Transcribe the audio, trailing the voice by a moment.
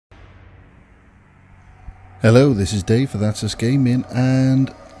Hello, this is Dave for That's Us Gaming,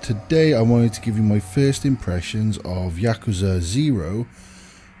 and today I wanted to give you my first impressions of Yakuza 0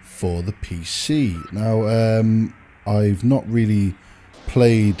 for the PC. Now, I've not really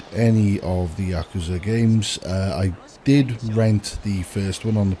played any of the Yakuza games. I did rent the first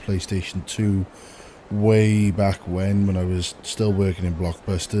one on the PlayStation 2 way back when I was still working in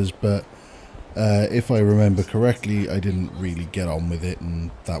Blockbusters, but if I remember correctly, I didn't really get on with it,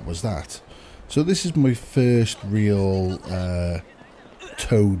 and that was that. So this is my first real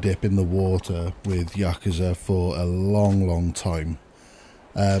toe dip in the water with Yakuza for a long time.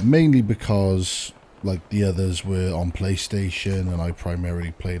 Mainly because like the others were on PlayStation and I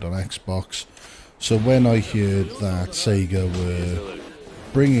primarily played on Xbox. So when I heard that Sega were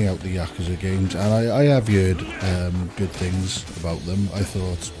bringing out the Yakuza games, and I have heard good things about them, I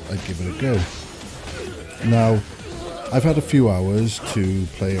thought I'd give it a go. Now, I've had a few hours to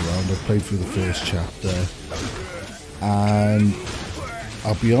play around. I've played through the first chapter, and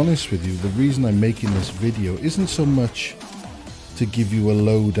I'll be honest with you, the reason I'm making this video isn't so much to give you a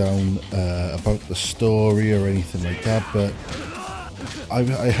lowdown about the story or anything like that, but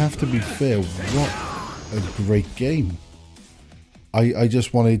I have to be fair, what a great game. I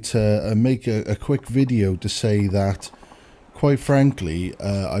just wanted to make a quick video to say that, quite frankly,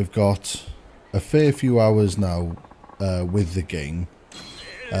 I've got a fair few hours now with the game,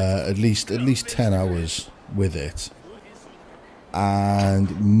 at least 10 hours with it,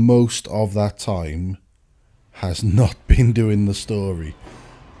 and most of that time has not been doing the story.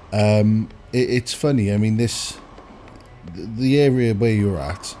 It's funny, I mean, the area where you're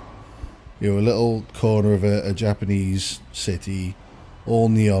at, you know, a little corner of a Japanese city, all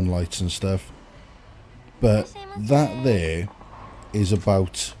neon lights and stuff, but that there is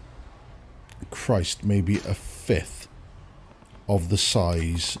about, Christ, maybe a fifth of the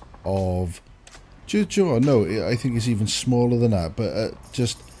size of, no, I think it's even smaller than that, but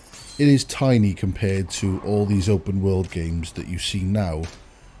just, it is tiny compared to all these open world games that you see now.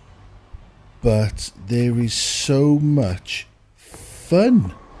 But there is so much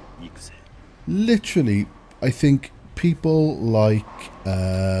fun. Literally, I think people like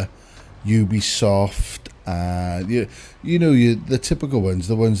Ubisoft and you know the typical ones,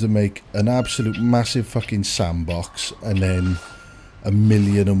 the ones that make an absolute massive fucking sandbox and then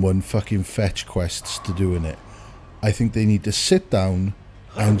 1,000,001 fucking fetch quests to do in it. I think they need to sit down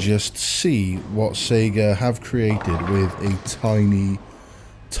and just see what Sega have created with a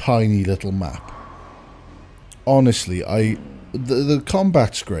tiny little map. Honestly, the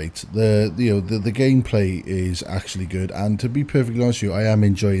combat's great. The gameplay is actually good, and to be perfectly honest with you, I am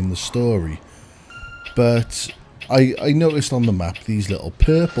enjoying the story. But I noticed on the map these little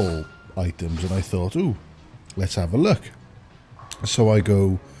purple items, and I thought, ooh, let's have a look. So I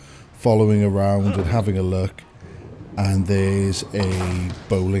go following around and having a look, and there's a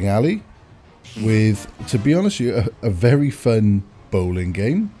bowling alley with, to be honest with you, a very fun bowling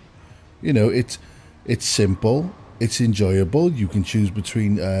game. You know, it's simple, it's enjoyable. You can choose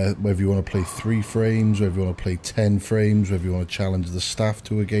between whether you want to play 3 frames, whether you want to play 10 frames, whether you want to challenge the staff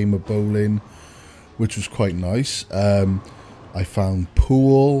to a game of bowling, which was quite nice. I found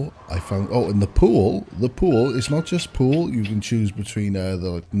pool. And the pool is not just pool. You can choose between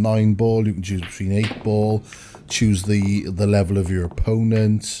the 9 ball, you can choose between 8 ball, choose the level of your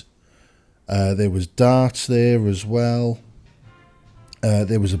opponent. There was darts there as well.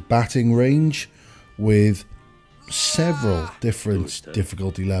 There was a batting range with several different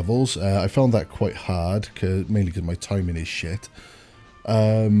difficulty levels. I found that quite hard, mainly because my timing is shit.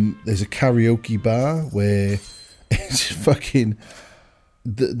 There's a karaoke bar where it's fucking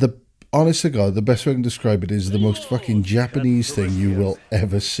honest to God, the best way I can describe it is the most fucking Japanese thing you will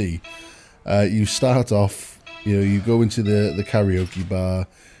ever see. You start off, you know, you go into the karaoke bar,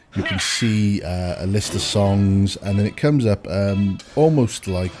 you can see a list of songs, and then it comes up almost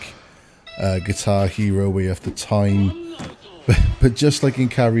like Guitar Hero, where you have to time, but just like in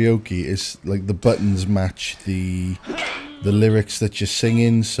karaoke, it's like the buttons match the lyrics that you're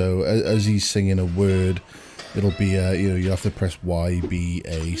singing. So as he's singing a word, it'll be you know, you have to press Y, B,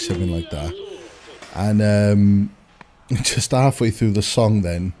 A, something like that. And just halfway through the song,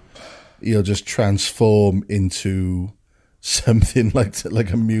 then you'll just transform into something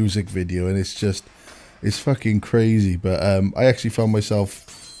like a music video, and it's fucking crazy. But I actually found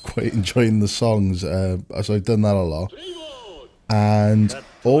myself quite enjoying the songs, so I've done that a lot. And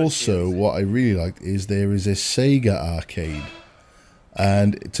also, what I really liked is there is a Sega arcade,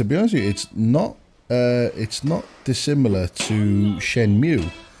 and to be honest with you, it's not dissimilar to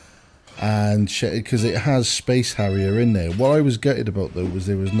Shenmue, and because it has Space Harrier in there. What I was gutted about though was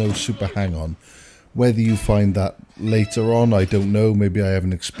there was no Super Hang-On, Whether you find that later on, I don't know. Maybe I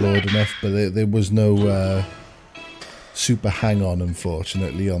haven't explored enough, but there was no super hang-on,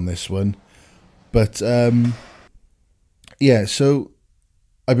 unfortunately, on this one. But yeah, so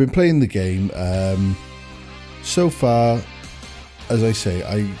I've been playing the game. So far, as I say,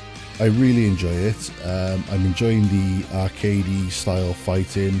 I really enjoy it. I'm enjoying the arcadey style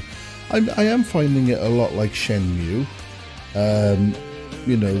fighting. I am finding it a lot like Shenmue.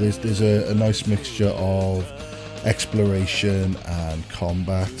 You know, there's a nice mixture of exploration and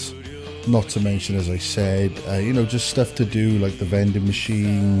combat. Not to mention, as I said, you know, just stuff to do like the vending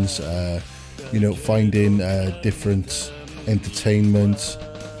machines. You know, finding different entertainment,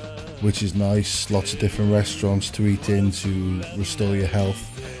 which is nice. Lots of different restaurants to eat in to restore your health.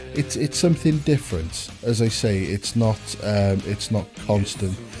 It's something different. As I say, it's not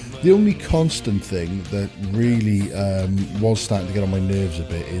constant. The only constant thing that really was starting to get on my nerves a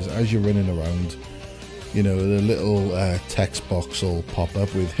bit is as you're running around, you know, the little text box will pop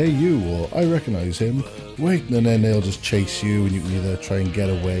up with "Hey you," or "I recognise him." Wait, and then they'll just chase you, and you can either try and get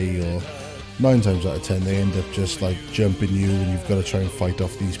away, or 9 times out of 10 they end up just like jumping you, and you've got to try and fight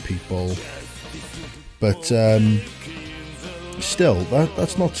off these people. But still,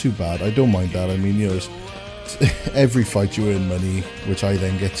 that's not too bad. I don't mind that. I mean, you know, every fight you earn money, which I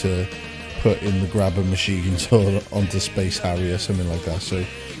then get to put in the grabber machines or onto Space Harry or something like that. So,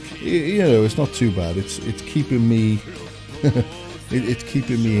 you know, it's not too bad. It's keeping me it's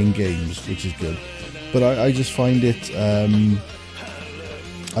keeping me in games, which is good. But I just find it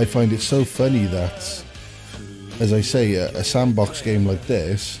I find it so funny that, as I say, a sandbox game like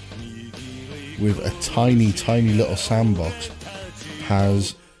this, with a tiny little sandbox,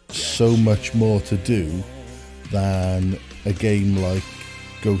 has so much more to do than a game like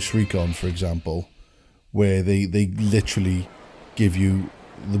Ghost Recon, for example, where they literally give you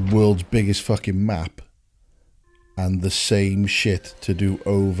the world's biggest fucking map and the same shit to do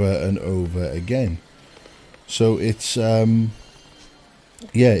over and over again. So it's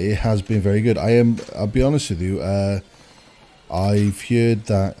yeah, it has been very good. I'll be honest with you, I've heard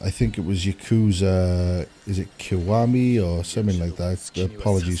that, I think it was Yakuza, is it Kiwami or something like that?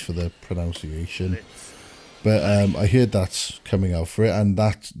 Apologies for the pronunciation. But I heard that's coming out for it, and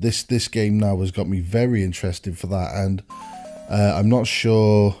that this game now has got me very interested for that. And I'm not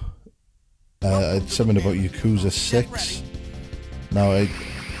sure, something about Yakuza 6. Now,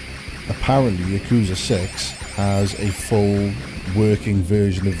 apparently Yakuza 6 has a full working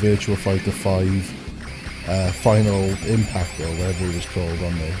version of Virtua Fighter 5 Final Impact, or whatever it was called,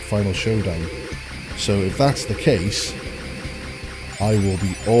 on the Final Showdown. So if that's the case, I will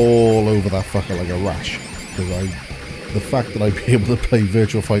be all over that fucker like a rash, because the fact that I'd be able to play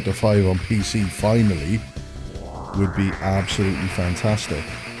Virtua Fighter 5 on PC finally would be absolutely fantastic.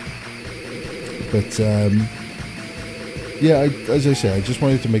 But yeah, as I say, I just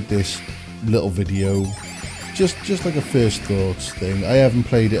wanted to make this little video, just like a first thoughts thing. I haven't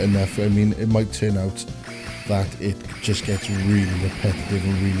played it enough. I mean, it might turn out that it just gets really repetitive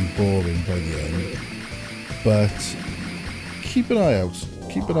and really boring by the end. But keep an eye out.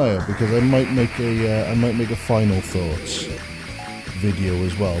 Keep an eye out, because I might make a final thoughts video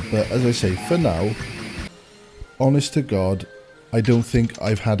as well. But as I say, for now, honest to God, I don't think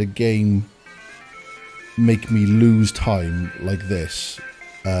I've had a game make me lose time like this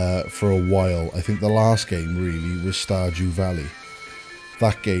for a while. I think the last game really was Stardew Valley.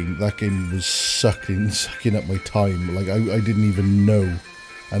 That game was sucking up my time. Like I didn't even know,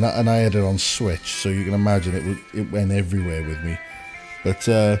 and I had it on Switch, so you can imagine it went everywhere with me. But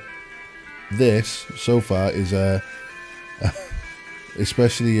this so far is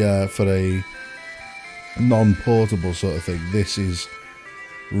especially for a non-portable sort of thing, this is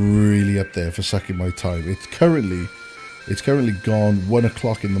really up there for sucking my time. It's currently gone 1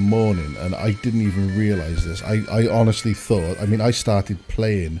 o'clock in the morning, and I didn't even realise this. I honestly thought, I mean, I started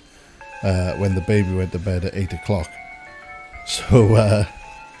playing when the baby went to bed at 8 o'clock. So,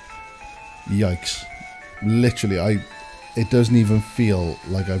 yikes. Literally, it doesn't even feel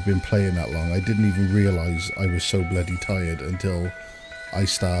like I've been playing that long. I didn't even realise I was so bloody tired until I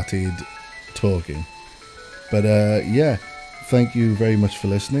started talking. But, yeah, thank you very much for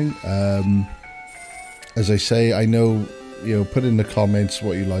listening. As I say, I know, you know, put in the comments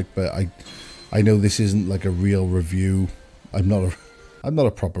what you like, but I know this isn't like a real review. I'm not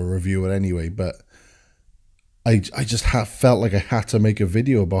a proper reviewer anyway, but I just felt like I had to make a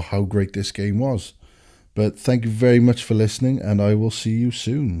video about how great this game was. But thank you very much for listening, and I will see you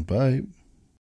soon. Bye.